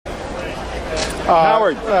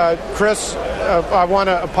Howard. Chris, I want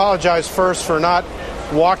to apologize first for not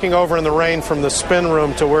walking over in the rain from the spin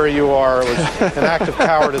room to where you are. It was an act of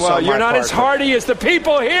cowardice on my part. Well, you're not as hardy as the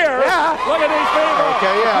people here. Yeah. Look at these people.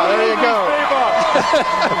 Okay, yeah, there you go.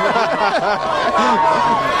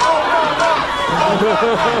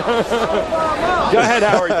 Go ahead,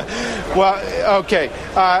 Howard. Well, okay.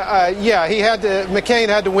 McCain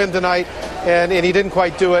had to win tonight, and he didn't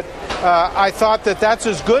quite do it. I thought that's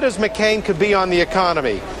as good as McCain could be on the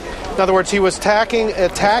economy. In other words, he was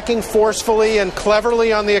attacking forcefully and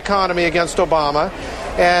cleverly on the economy against Obama,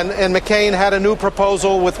 and McCain had a new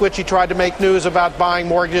proposal with which he tried to make news about buying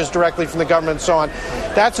mortgages directly from the government and so on.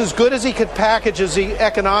 That's as good as he could package as the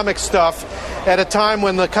economic stuff at a time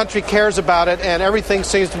when the country cares about it and everything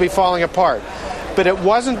seems to be falling apart. But it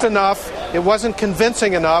wasn't enough, it wasn't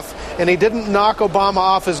convincing enough, and he didn't knock Obama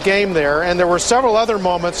off his game there. And there were several other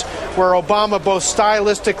moments where Obama both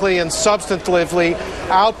stylistically and substantively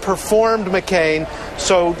outperformed McCain.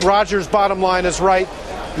 So Roger's bottom line is right.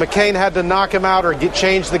 McCain had to knock him out or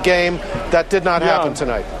change the game. That did not happen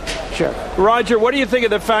tonight. Sure. Roger, what do you think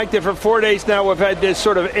of the fact that for 4 days now we've had this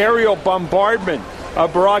sort of aerial bombardment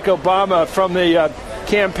of Barack Obama from the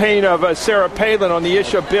campaign of Sarah Palin on the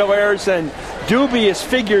issue of Bill Ayers and dubious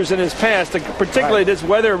figures in his past, particularly this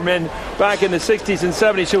weatherman back in the 60s and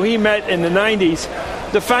 70s who he met in the 90s.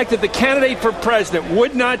 The fact that the candidate for president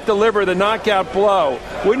would not deliver the knockout blow,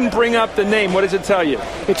 wouldn't bring up the name, what does it tell you?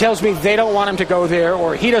 It tells me they don't want him to go there,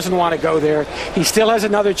 or he doesn't want to go there. He still has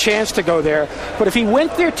another chance to go there. But if he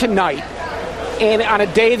went there tonight, and on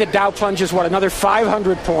a day the Dow plunges, another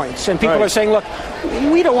 500 points, and people are saying, look,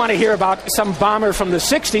 we don't want to hear about some bomber from the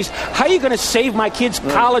 60s. How are you going to save my kid's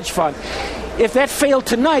college fund? If that failed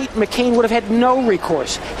tonight, McCain would have had no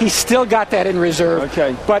recourse. He's still got that in reserve.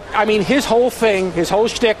 Okay. But, I mean, his whole thing, his whole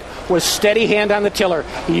shtick was steady hand on the tiller.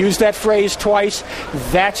 He used that phrase twice.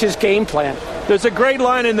 That's his game plan. There's a great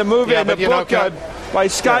line in the movie, in the book, by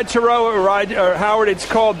Scott Turow, Howard. It's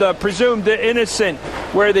called Presumed Innocent,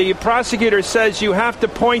 where the prosecutor says you have to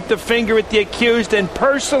point the finger at the accused and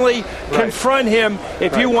personally confront him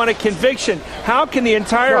if you want a conviction. How can the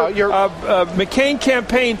entire McCain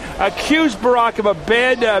campaign accuse Barack of a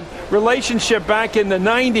bad relationship back in the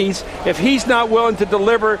 90s if he's not willing to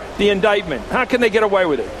deliver the indictment? How can they get away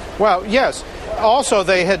with it? Well, yes. Also,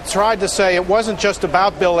 they had tried to say it wasn't just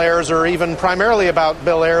about Bill Ayers or even primarily about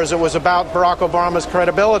Bill Ayers. It was about Barack Obama's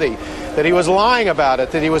credibility, that he was lying about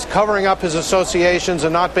it, that he was covering up his associations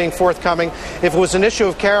and not being forthcoming. If it was an issue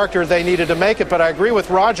of character, they needed to make it. But I agree with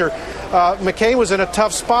Roger. McCain was in a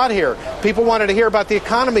tough spot here. People wanted to hear about the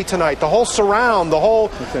economy tonight. The whole surround, the whole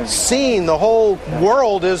scene, the whole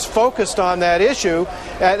world is focused on that issue.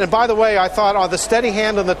 And by the way, I thought the steady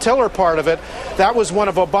hand on the tiller part of it, that was one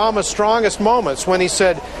of Obama's strongest moments when he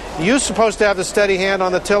said, you're supposed to have the steady hand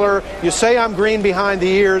on the tiller. You say I'm green behind the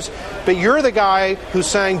ears, but you're the guy who's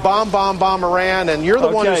saying bomb, bomb, bomb Iran, and you're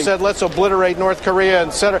the one who said let's obliterate North Korea,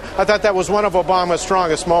 etc. I thought that was one of Obama's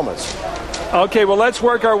strongest moments. Okay, well, let's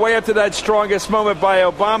work our way up to that strongest moment by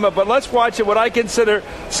Obama, but let's watch what I consider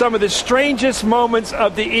some of the strangest moments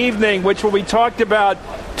of the evening, which will be talked about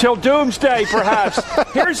till doomsday, perhaps.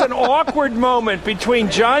 Here's an awkward moment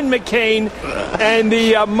between John McCain and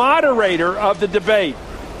the moderator of the debate.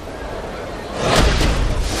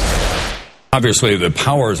 Obviously, the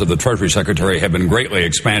powers of the Treasury Secretary have been greatly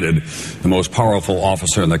expanded. The most powerful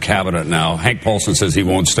officer in the cabinet now. Hank Paulson says he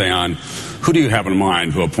won't stay on. Who do you have in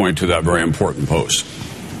mind to appoint to that very important post?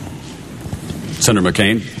 Senator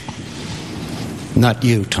McCain? Not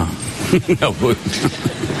you, Tom. No,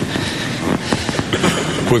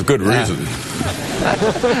 with good reason.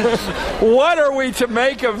 What are we to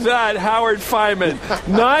make of that, Howard Fineman?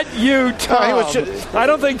 Not you, Tom. I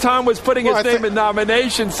don't think Tom was putting his name in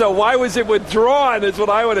nomination, so why was it withdrawn is what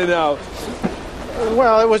I want to know.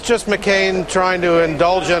 Well, it was just McCain trying to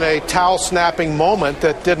indulge in a towel-snapping moment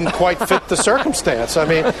that didn't quite fit the circumstance. I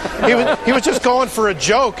mean, he was just going for a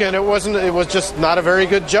joke, and it was just not a very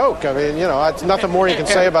good joke. I mean, it's nothing more you can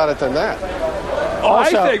say about it than that.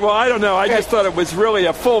 Also, I don't know. I just thought it was really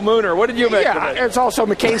a full mooner. What did you make of it? It's also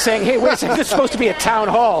McCain saying, hey, wait a second, this is supposed to be a town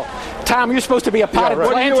hall. Tom, you're supposed to be a potted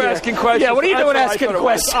plant. What are you asking questions? Yeah, what are you doing asking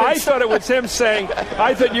questions? I thought it was him saying,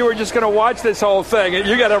 I thought you were just going to watch this whole thing.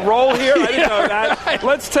 You got a role here? I didn't know that.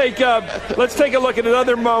 Let's take a look at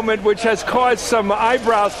another moment which has caused some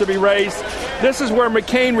eyebrows to be raised. This is where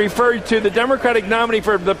McCain referred to the Democratic nominee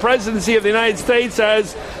for the presidency of the United States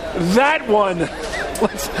as that one.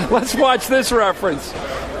 Let's watch this reference.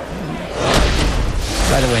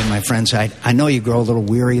 By the way, my friends, I know you grow a little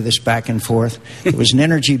weary of this back and forth. There was an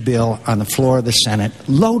energy bill on the floor of the Senate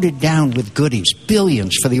loaded down with goodies,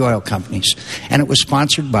 billions for the oil companies. And it was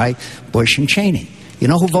sponsored by Bush and Cheney. You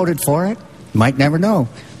know who voted for it? You might never know.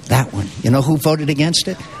 That one. You know who voted against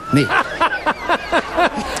it? Me.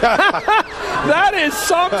 That is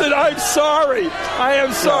something. I'm sorry. I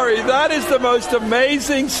am sorry. That is the most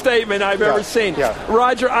amazing statement I've ever seen.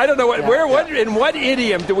 Roger, I don't know in what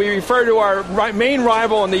idiom do we refer to our main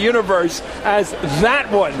rival in the universe as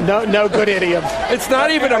that one? No good idiom. It's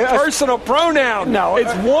not even a personal pronoun. No,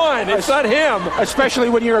 it's one. It's not him. Especially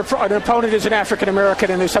when your opponent is an African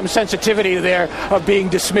American and there's some sensitivity there of being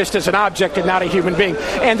dismissed as an object and not a human being.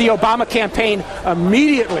 And the Obama campaign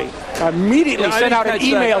immediately sent out an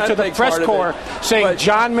email to the press corps saying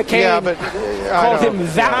John McCain called him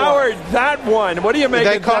that Howard, that one. What do you make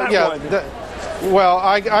of that one? Well,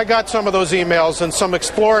 I got some of those emails and some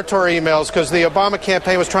exploratory emails because the Obama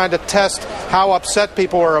campaign was trying to test how upset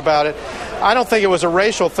people were about it. I don't think it was a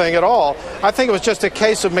racial thing at all. I think it was just a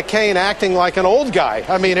case of McCain acting like an old guy.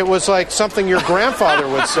 I mean, it was like something your grandfather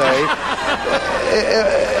would say.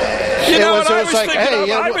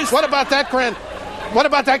 What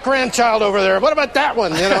about that grandchild over there? What about that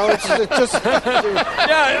one? You know, it's just.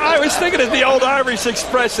 Yeah, I was thinking of the old Irish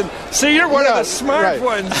expression. See, you're one of the smart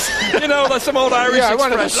ones. You know, that's some old Irish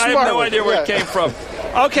expression. I have no idea where it came from.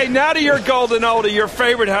 Okay, now to your golden oldie, your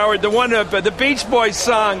favorite, Howard, the one of the Beach Boys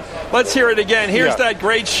song. Let's hear it again. Here's that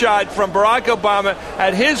great shot from Barack Obama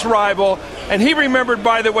at his rival. And he remembered,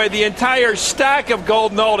 by the way, the entire stack of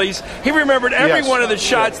golden oldies. He remembered every one of the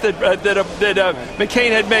shots that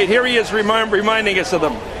McCain had made. Here he is reminding us of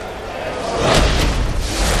them.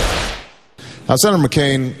 Now, Senator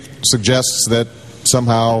McCain suggests that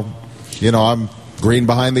somehow, I'm green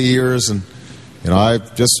behind the ears and, I'm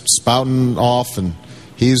just spouting off and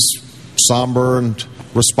he's somber and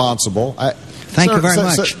responsible. Thank you very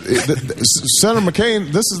much. Senator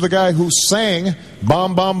McCain, this is the guy who sang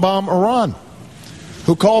Bomb, Bomb, Bomb Iran,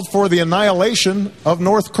 who called for the annihilation of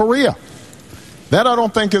North Korea. That I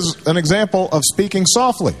don't think is an example of speaking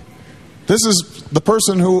softly. This is the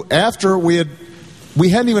person who, after we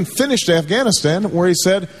hadn't even finished Afghanistan, where he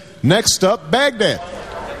said, next up, Baghdad.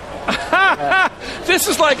 This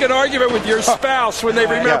is like an argument with your spouse when they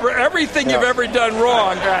remember everything you've ever done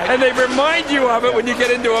wrong, and they remind you of it when you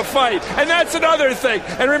get into a fight. And that's another thing.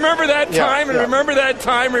 And remember that time, and remember that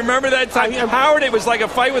time, remember that time. Howard, it was like a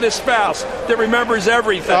fight with his spouse that remembers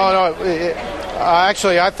everything. Oh, no.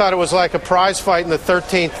 Actually, I thought it was like a prize fight in the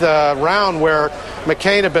 13th round where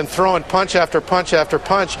McCain had been throwing punch after punch after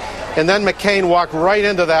punch, and then McCain walked right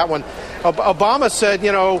into that one. Obama said,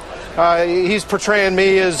 he's portraying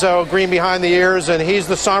me as green behind the ears, and he's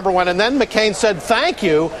the somber one. And then McCain said, thank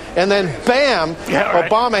you, and then bam,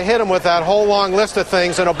 Obama hit him with that whole long list of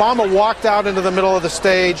things, and Obama walked out into the middle of the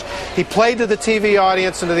stage. He played to the TV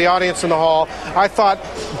audience and to the audience in the hall. I thought,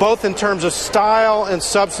 both in terms of style and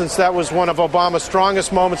substance, that was one of Obama's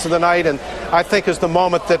strongest moments of the night, and I think is the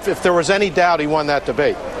moment that, if there was any doubt, he won that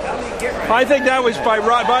debate. I think that was by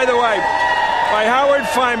the way, by Howard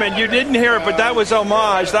Fineman. You didn't hear it, but that was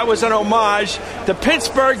homage. That was an homage to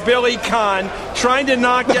Pittsburgh Billy Conn trying to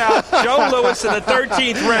knock out Joe Louis in the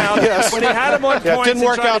 13th round when he had him on points didn't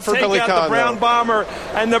work out for to take Billy out Conn, the Brown Bomber,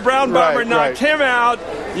 and the Brown Bomber knocked him out.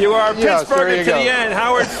 You are Pittsburgh to the end.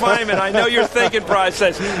 Howard Fineman, I know your thinking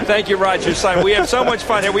process. Thank you, Roger Simon. We have so much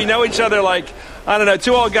fun here. We know each other like, I don't know,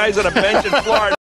 two old guys on a bench in Florida.